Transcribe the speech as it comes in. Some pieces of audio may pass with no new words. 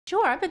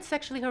Sure, I've been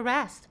sexually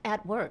harassed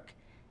at work,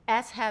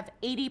 as have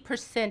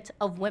 80%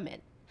 of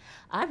women.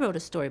 I wrote a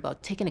story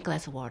about taking a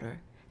glass of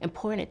water and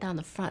pouring it down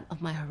the front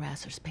of my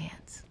harasser's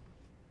pants.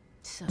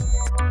 So...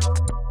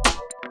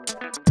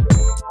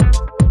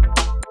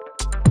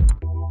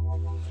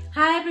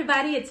 Hi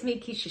everybody, it's me,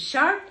 Keesha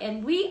Sharp,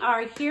 and we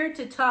are here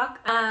to talk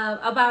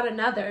about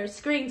another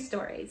screen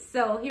story.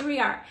 So here we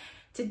are.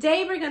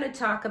 Today we're going to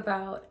talk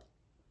about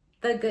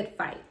The Good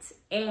Fight,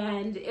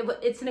 and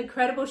it's an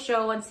incredible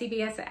show on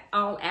CBS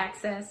All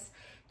Access.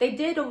 They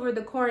did, over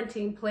the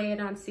quarantine, play it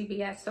on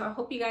CBS, so I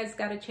hope you guys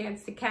got a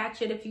chance to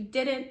catch it. If you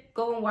didn't,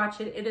 go and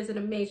watch it. It is an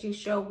amazing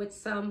show with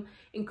some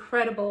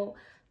incredible,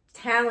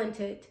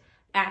 talented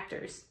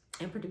actors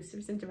and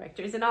producers and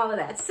directors and all of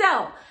that.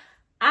 So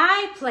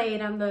I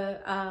played on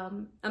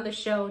the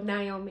show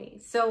Naomi.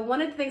 So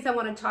one of the things I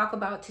want to talk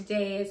about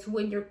today is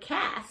when you're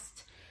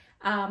cast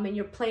and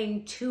you're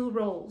playing two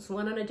roles,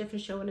 one on a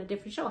different show and a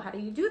different show. How do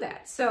you do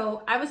that?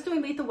 So I was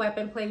doing Lethal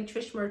Weapon, playing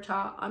Trish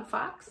Murtaugh on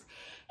Fox,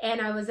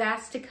 and I was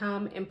asked to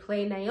come and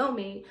play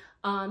Naomi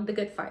on The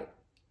Good Fight.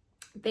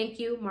 Thank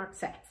you, Mark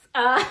Sachs.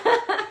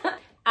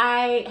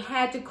 I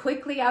had to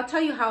quickly, I'll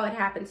tell you how it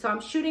happened. So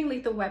I'm shooting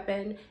Lethal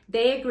Weapon.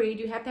 They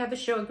agreed, you have to have the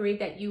show agree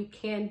that you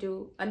can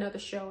do another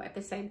show at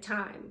the same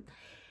time.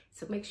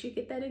 So make sure you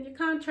get that in your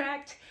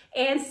contract.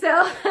 And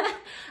so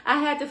I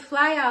had to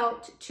fly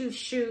out to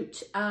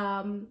shoot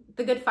The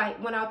Good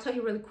Fight. When I'll tell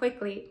you really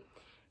quickly,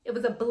 it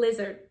was a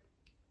blizzard.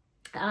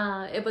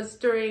 It was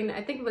during,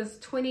 I think it was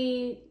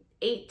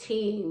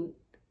 2018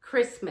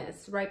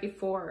 Christmas, right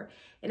before.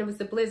 And it was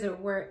the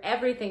blizzard where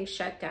everything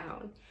shut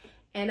down.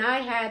 And I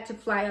had to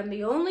fly on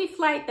the only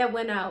flight that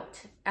went out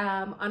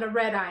on a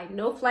red eye.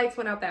 No flights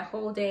went out that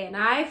whole day. And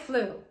I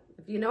flew.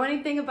 If you know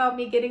anything about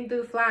me getting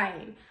through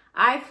flying,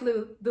 I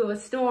flew through a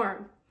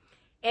storm.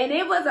 And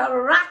it was a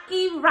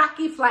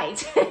rocky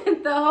flight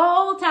the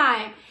whole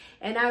time.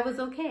 And I was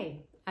okay.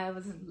 I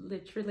was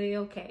literally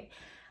okay.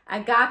 I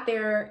got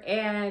there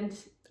and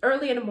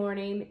early in the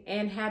morning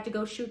and had to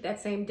go shoot that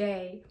same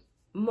day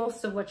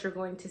most of what you're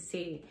going to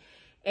see.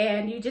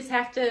 And you just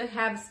have to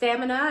have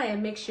stamina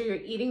and make sure you're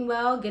eating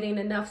well, getting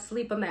enough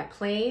sleep on that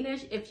plane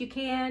if you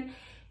can.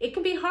 It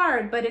can be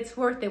hard, but it's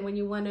worth it when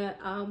you want to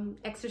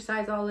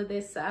exercise all of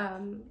this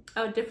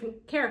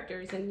different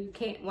characters, and you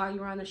can't while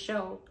you're on a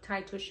show,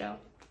 tied to a show.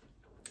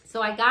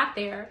 So I got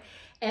there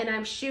and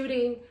I'm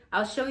shooting.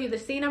 I'll show you the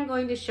scene I'm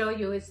going to show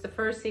you. Is the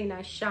first scene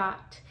I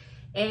shot,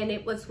 and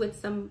it was with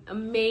some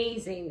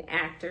amazing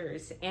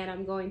actors, and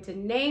I'm going to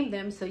name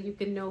them so you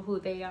can know who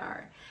they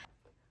are.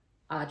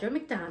 Audra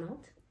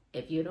McDonald,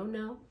 if you don't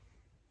know,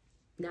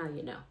 now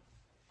you know.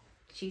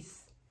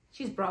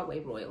 She's Broadway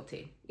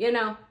royalty, you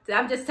know,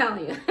 I'm just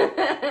telling you.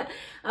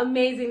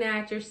 Amazing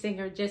actor,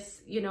 singer,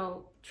 just, you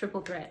know, triple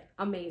threat,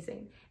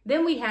 amazing.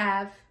 Then we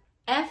have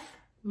F.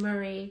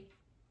 Murray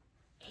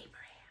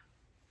Abraham.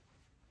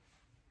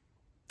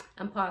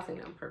 I'm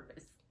pausing on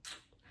purpose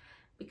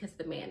because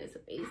the man is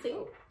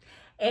amazing.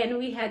 And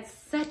we had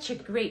such a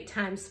great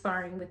time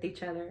sparring with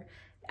each other.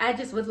 I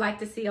just would like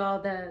to see all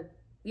the,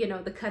 you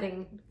know, the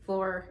cutting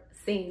floor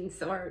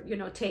scenes or, you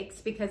know,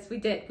 takes, because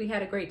we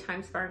had a great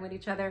time sparring with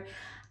each other.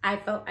 I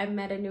felt I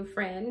met a new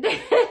friend.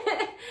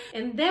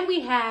 And then we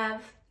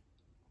have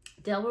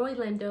Delroy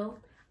Lindo.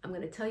 I'm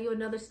going to tell you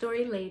another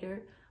story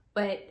later,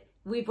 but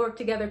we've worked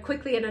together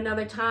quickly in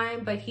another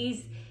time, but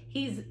he's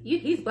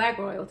Black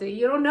royalty.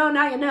 You don't know,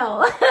 now you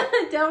know.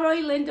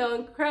 Delroy Lindo,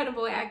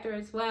 incredible actor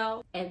as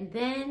well. And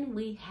then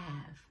we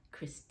have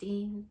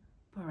Christine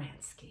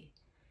Baranski.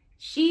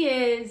 She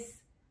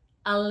is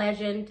a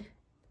legend,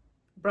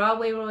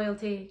 Broadway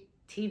royalty,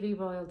 TV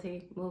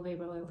royalty, movie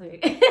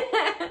royalty.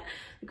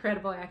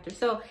 Incredible actor.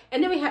 So,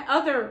 and then we had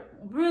other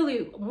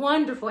really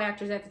wonderful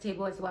actors at the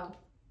table as well.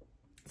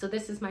 So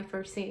this is my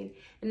first scene.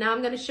 And now I'm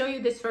going to show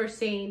you this first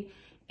scene.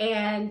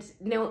 And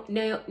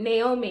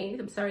Naomi,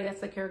 I'm sorry,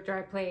 that's the character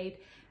I played,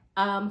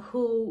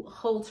 who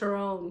holds her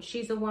own.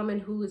 She's a woman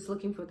who is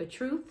looking for the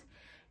truth.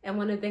 And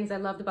one of the things I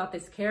loved about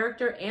this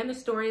character and the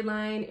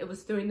storyline, it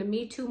was during the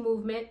Me Too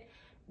movement,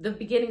 the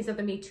beginnings of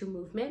the Me Too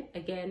movement.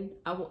 Again,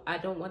 I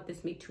don't want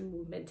this Me Too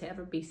movement to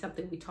ever be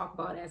something we talk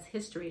about as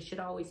history. It should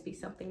always be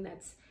something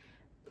that's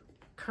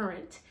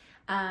current.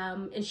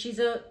 And she's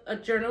a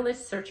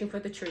journalist searching for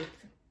the truth,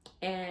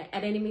 and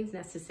at any means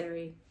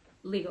necessary,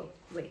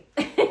 legally.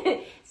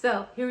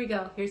 So here we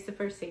go. Here's the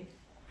first scene.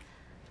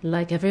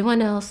 Like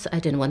everyone else, I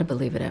didn't want to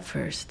believe it at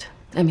first.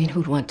 I mean,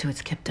 who'd want to?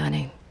 It's Kip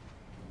Dunning.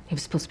 He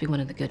was supposed to be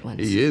one of the good ones.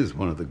 He is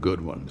one of the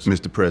good ones.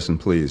 Mr. Preston,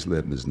 please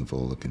let Ms.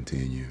 Nivola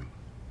continue.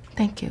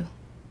 Thank you.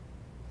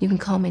 You can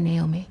call me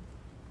Naomi.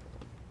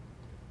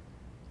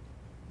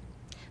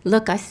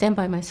 Look, I stand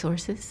by my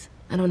sources.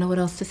 I don't know what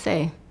else to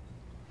say.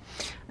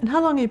 And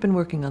how long have you been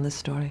working on this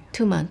story?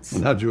 2 months.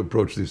 And how'd you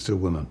approach these two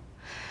women?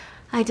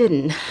 I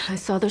didn't. I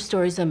saw their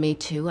stories on Me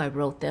Too. I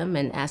wrote them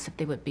and asked if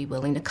they would be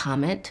willing to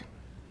comment.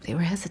 They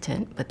were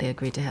hesitant, but they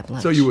agreed to have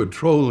lunch. So you were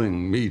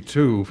trolling Me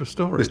Too for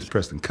stories? Mr.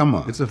 Preston, come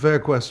on. It's a fair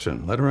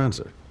question. Let her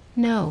answer.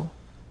 No.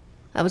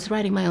 I was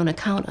writing my own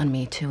account on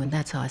Me Too, and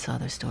that's how I saw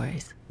their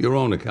stories. Your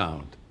own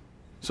account?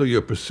 So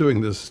you're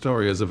pursuing this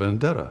story as a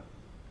vendetta.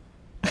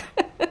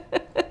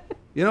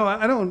 You know,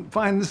 I don't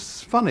find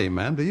this funny,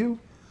 ma'am, do you?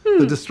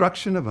 The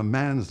destruction of a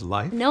man's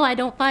life? No, I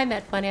don't find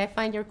that funny. I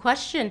find your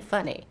question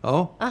funny.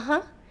 Oh?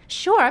 Uh-huh.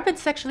 Sure, I've been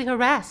sexually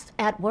harassed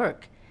at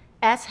work,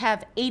 as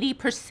have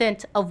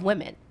 80% of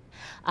women.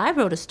 I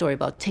wrote a story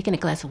about taking a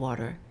glass of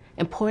water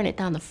and pouring it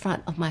down the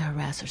front of my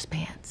harasser's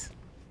pants.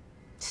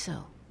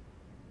 So,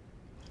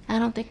 I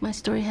don't think my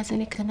story has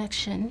any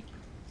connection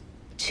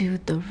to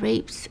the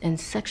rapes and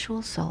sexual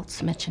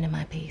assaults mentioned in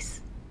my piece.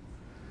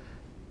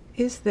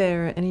 Is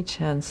there any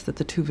chance that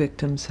the two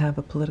victims have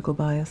a political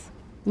bias?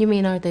 You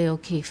mean, are they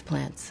O'Keefe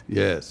plants?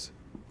 Yes.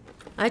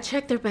 I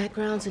checked their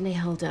backgrounds and they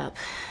held up.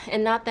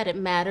 And not that it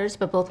matters,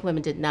 but both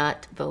women did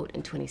not vote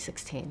in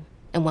 2016.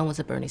 And one was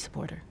a Bernie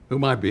supporter. Who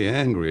might be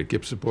angry at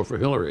Gibbs' support for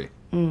Hillary?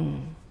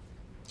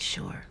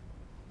 Sure.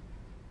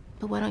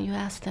 But why don't you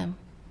ask them?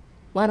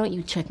 Why don't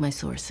you check my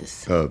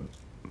sources?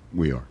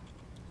 We are.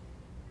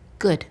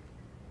 Good.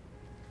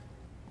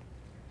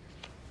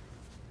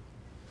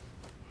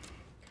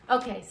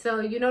 Okay,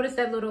 so you notice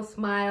that little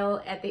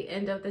smile at the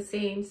end of the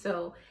scene.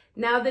 So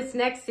now this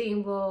next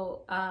scene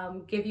will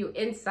give you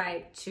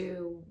insight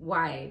to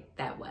why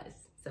that was.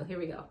 So here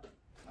we go.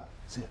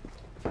 Sit.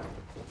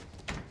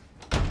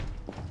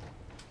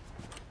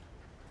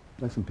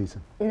 Like some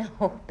pizza?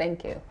 No,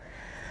 thank you.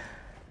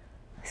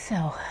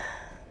 So,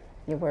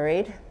 you're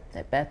worried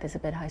that Beth is a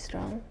bit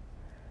high-strung?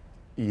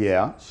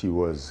 Yeah, she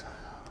was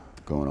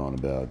going on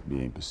about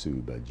being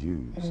pursued by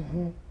Jews.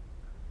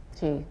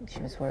 She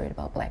was worried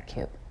about Black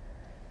Cube.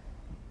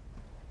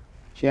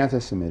 She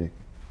anti-Semitic.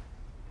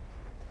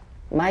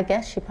 My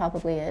guess, she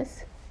probably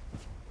is.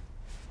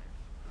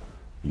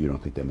 You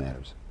don't think that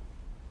matters?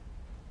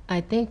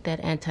 I think that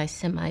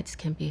anti-Semites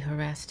can be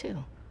harassed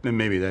too. Then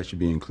maybe that should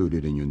be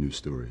included in your new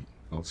story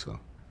also.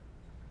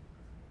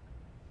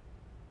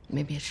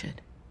 Maybe it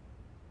should.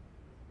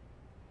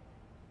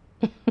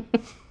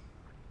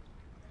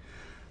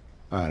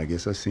 All right, I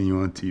guess I've seen you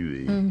on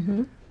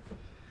TV.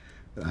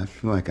 But I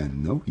feel like I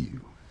know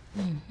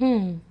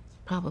you.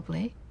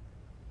 Probably.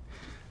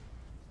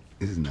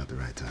 This is not the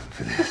right time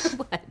for this.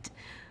 What?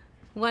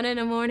 1 in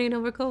the morning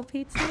over cold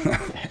pizza?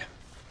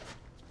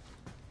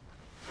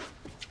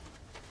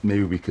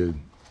 Maybe we could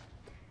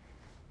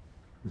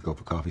go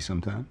for coffee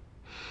sometime?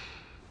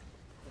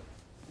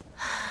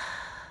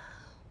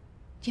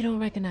 You don't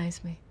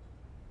recognize me.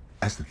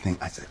 That's the thing.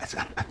 I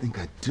think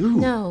I do.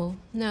 No.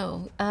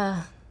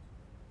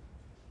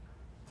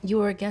 You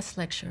were a guest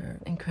lecturer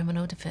in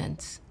criminal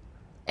defense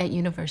at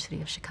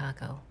University of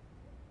Chicago.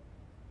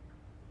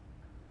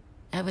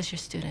 I was your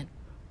student.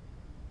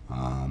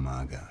 Oh,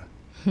 my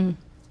God.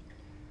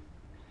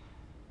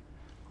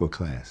 What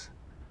class?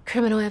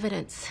 Criminal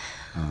evidence.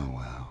 Oh,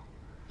 wow.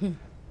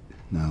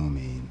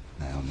 Naomi.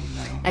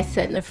 I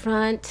sat in the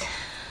front.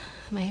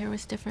 My hair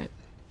was different.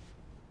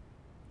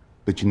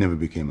 But you never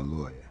became a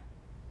lawyer.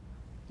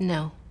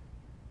 No,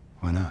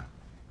 Why not?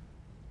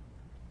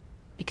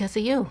 because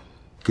of you.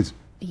 Because,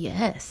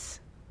 Yes.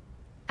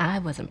 I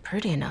wasn't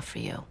pretty enough for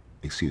you.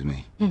 excuse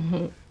me.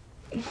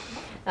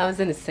 I was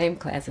in the same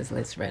class as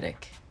Liz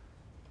Reddick.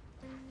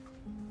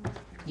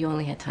 You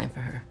only had time for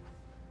her.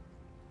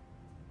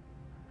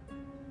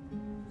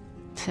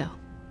 So,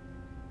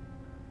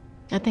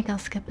 I think I'll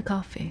skip the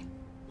coffee.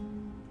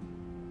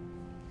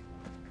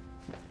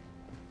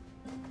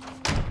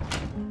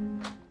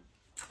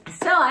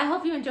 So I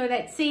hope you enjoyed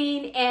that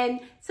scene. And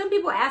some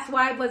people ask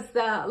why was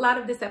a lot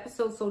of this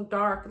episode so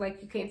dark,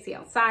 like you can't see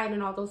outside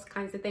and all those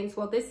kinds of things.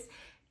 Well, this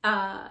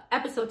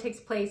episode takes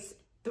place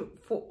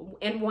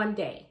in one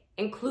day,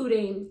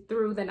 including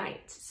through the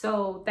night.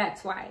 So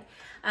that's why.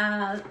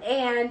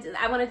 And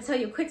I wanted to tell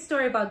you a quick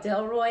story about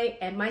Delroy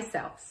and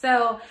myself.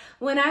 So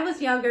when I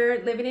was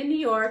younger, living in New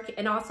York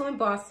and also in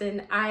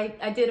Boston,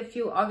 I did a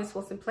few August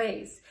Wilson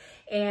plays.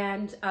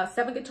 And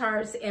 7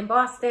 Guitars in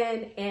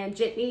Boston, and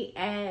Jitney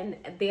and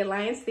the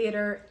Alliance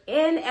Theater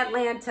in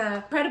Atlanta.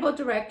 Incredible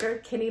director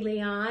Kenny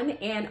Leon,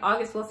 and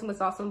August Wilson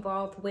was also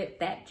involved with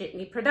that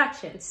Jitney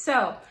production.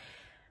 So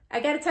I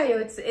gotta tell you,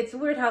 it's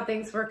weird how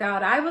things work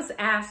out. I was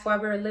asked while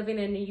we were living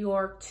in New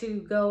York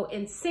to go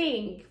and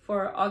sing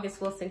for August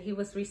Wilson. He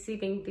was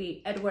receiving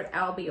the Edward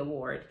Albee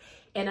Award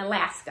in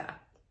Alaska,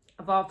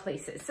 of all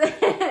places.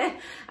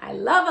 I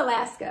love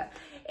Alaska.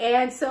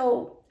 And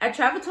so I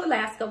traveled to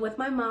Alaska with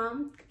my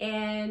mom,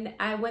 and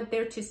I went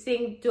there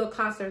to do a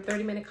concert,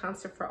 30-minute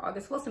concert for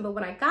August Wilson. But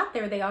when I got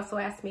there, they also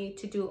asked me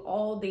to do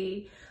all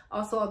the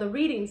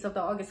readings of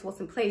the August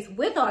Wilson plays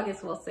with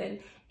August Wilson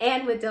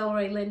and with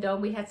Delroy Lindo.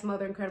 We had some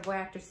other incredible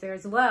actors there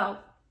as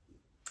well.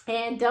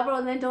 And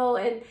Delroy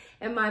Lindo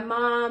and my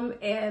mom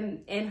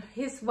and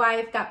his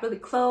wife got really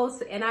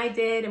close, and I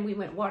did, and we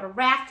went water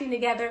rafting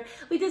together.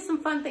 We did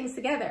some fun things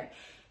together.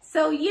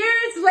 So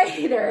years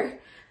later,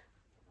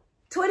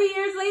 20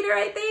 years later,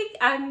 I think,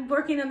 I'm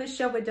working on the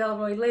show with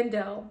Delroy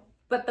Lindo.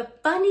 But the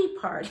funny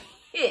part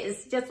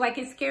is, just like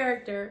his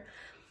character,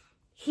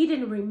 he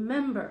didn't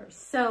remember.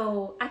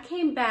 So I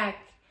came back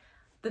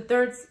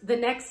the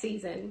next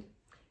season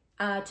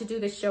to do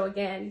the show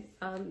again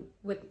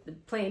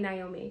with playing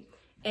Naomi.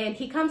 And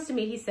he comes to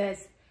me, he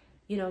says,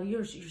 you know,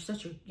 you're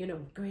such a, you know,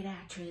 great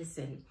actress,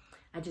 and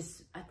I'm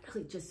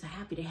really just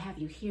happy to have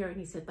you here. And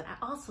he said, but I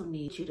also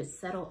need you to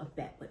settle a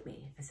bet with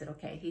me. I said,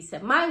 okay. He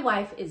said, my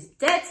wife is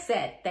dead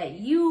set that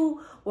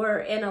you were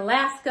in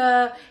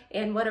Alaska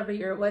in whatever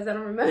year it was, I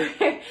don't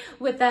remember,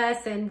 with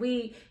us. And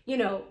we, you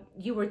know,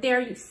 you were there,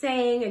 you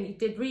sang and you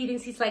did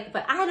readings. He's like,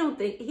 but I don't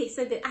think, he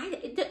said that I don't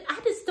think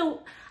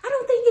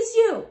it's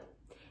you.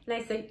 And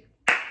I said,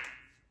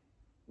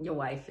 your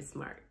wife is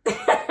smart.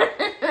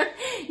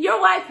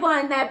 Your wife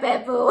won that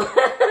bet, boo.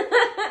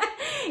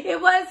 It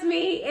was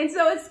me. And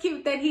so it's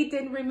cute that he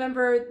didn't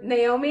remember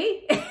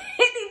Naomi.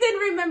 He didn't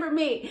remember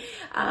me.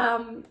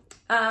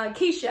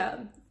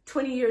 Keesha,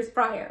 20 years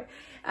prior.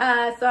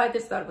 So I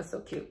just thought it was so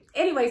cute.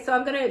 Anyway, so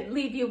I'm going to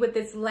leave you with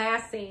this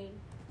last scene.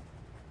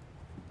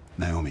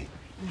 Naomi,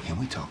 can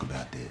we talk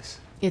about this?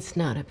 It's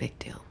not a big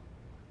deal.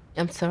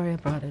 I'm sorry I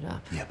brought it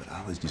up. Yeah, but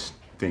I was just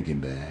thinking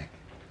back.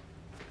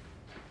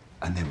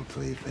 I never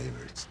played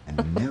favorites. And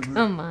never...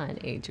 Come on,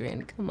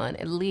 Adrian. Come on.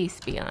 At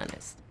least be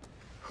honest.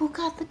 Who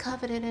got the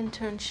coveted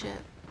internship?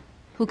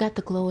 Who got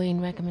the glowing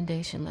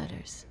recommendation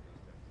letters?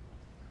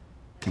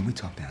 Can we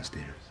talk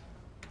downstairs?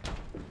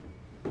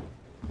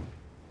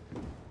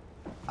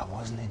 I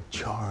wasn't in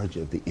charge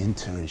of the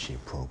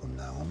internship program,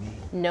 Naomi.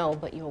 No,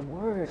 but your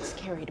words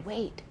carried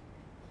weight.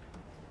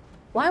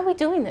 Why are we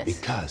doing this?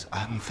 Because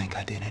I don't think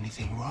I did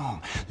anything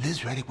wrong.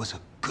 Liz Reddick was a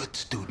good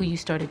student. Who you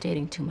started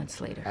dating 2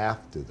 months later.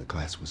 After the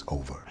class was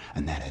over,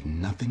 and that had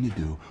nothing to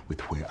do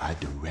with where I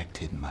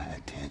directed my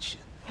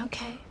attention.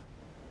 Okay.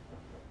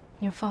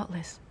 You're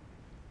faultless.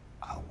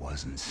 I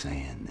wasn't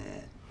saying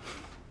that.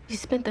 You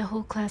spent the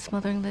whole class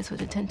smothering Liz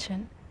with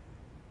attention.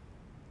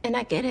 And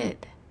I get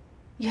it.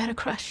 You had a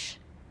crush.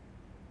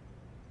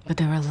 But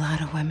there were a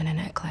lot of women in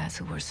that class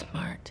who were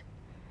smart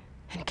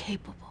and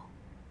capable.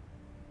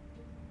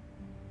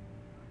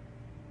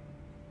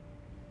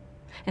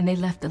 And they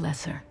left the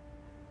lesser.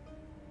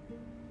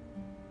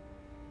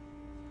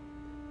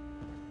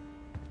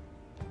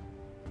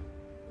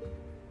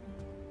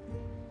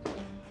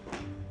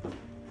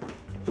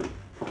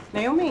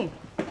 Naomi,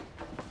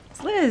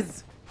 it's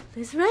Liz.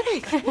 Liz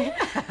Reddick.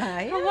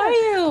 Hi. How are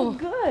you?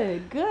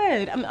 Good,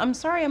 good. I'm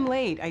sorry I'm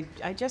late.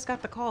 I just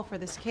got the call for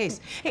this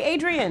case. Hey,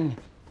 Adrian,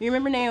 you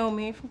remember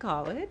Naomi from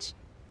college?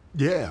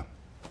 Yeah,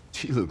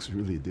 she looks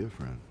really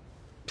different.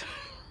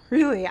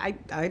 Really?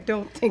 I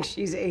don't think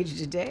she's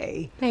aged a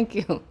day. Thank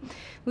you.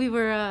 We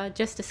were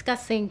just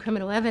discussing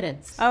criminal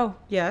evidence. Oh,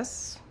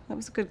 yes. That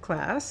was a good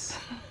class.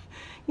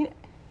 You know,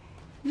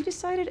 you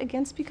decided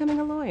against becoming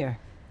a lawyer.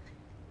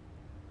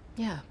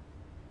 Yeah.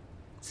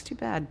 It's too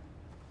bad.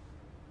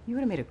 You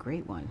would have made a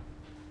great one.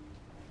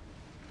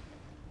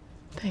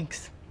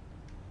 Thanks.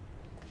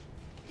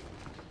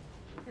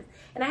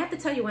 And I have to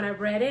tell you, when I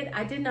read it,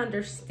 I didn't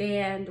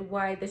understand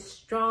why this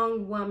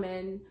strong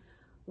woman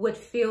would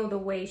feel the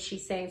way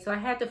she's saying. So I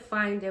had to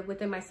find it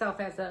within myself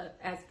as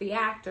the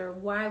actor.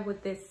 Why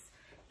would this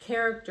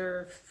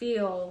character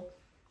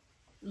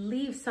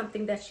leave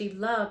something that she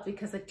loved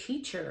because a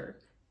teacher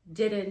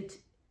didn't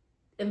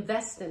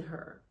invest in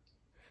her?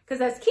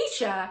 Because as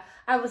Keesha,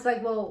 I was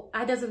like, well,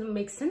 that doesn't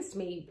make sense to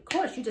me. Of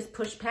course, you just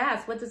push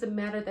past. What does it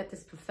matter that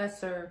this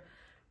professor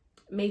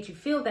made you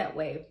feel that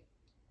way?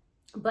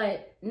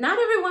 But not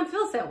everyone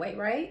feels that way,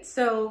 right?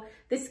 So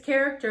this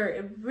character,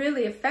 it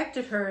really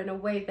affected her in a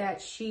way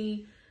that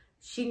she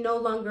no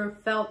longer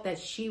felt that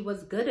she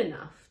was good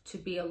enough to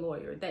be a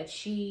lawyer, that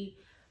she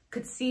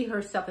could see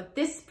herself. If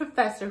this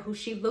professor who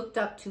she looked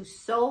up to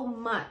so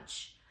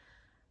much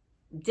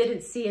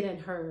didn't see it in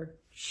her,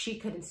 she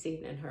couldn't see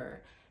it in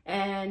her.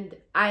 And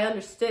I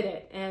understood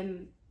it.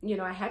 And, you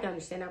know, I had to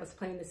understand I was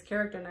playing this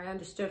character, and I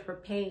understood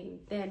her pain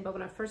then. But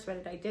when I first read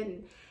it, I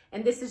didn't.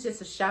 And this is just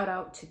a shout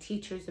out to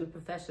teachers and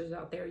professors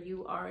out there.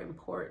 You are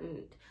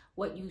important.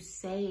 What you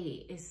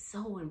say is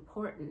so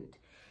important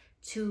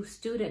to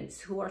students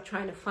who are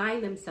trying to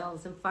find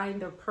themselves and find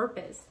their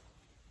purpose.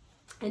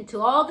 And to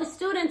all the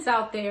students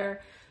out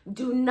there,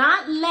 do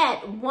not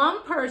let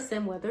one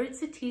person, whether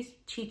it's a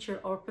teacher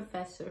or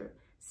professor,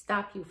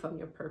 stop you from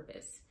your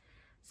purpose.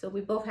 So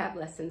we both have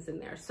lessons in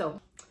there. So,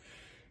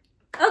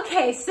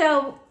 okay,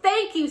 so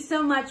thank you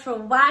so much for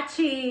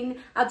watching.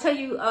 I'll tell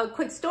you a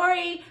quick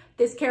story.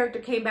 This character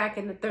came back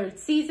in the 3rd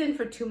season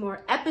for 2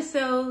 more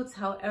episodes.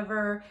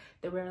 However,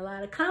 there were a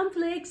lot of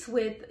conflicts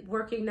with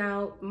working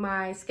out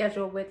my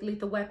schedule with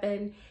Lethal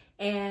Weapon,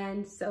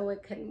 and so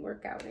it couldn't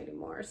work out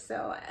anymore.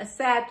 So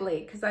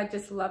sadly, because I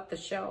just love the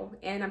show,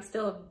 and I'm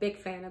still a big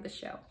fan of the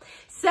show.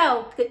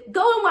 So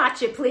go and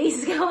watch it,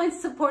 please. Go and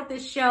support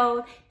this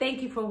show.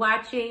 Thank you for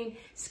watching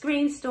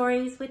Screen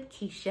Stories with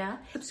Keesha.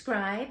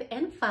 Subscribe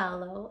and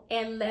follow,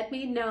 and let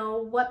me know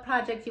what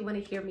project you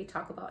want to hear me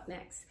talk about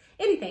next.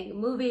 Anything,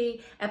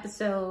 movie,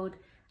 episode,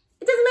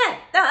 it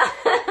doesn't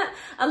matter.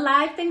 A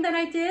live thing that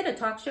I did, a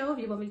talk show, if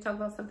you want me to talk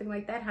about something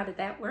like that, how did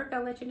that work?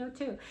 I'll let you know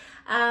too.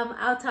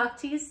 I'll talk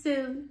to you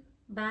soon.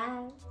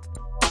 Bye.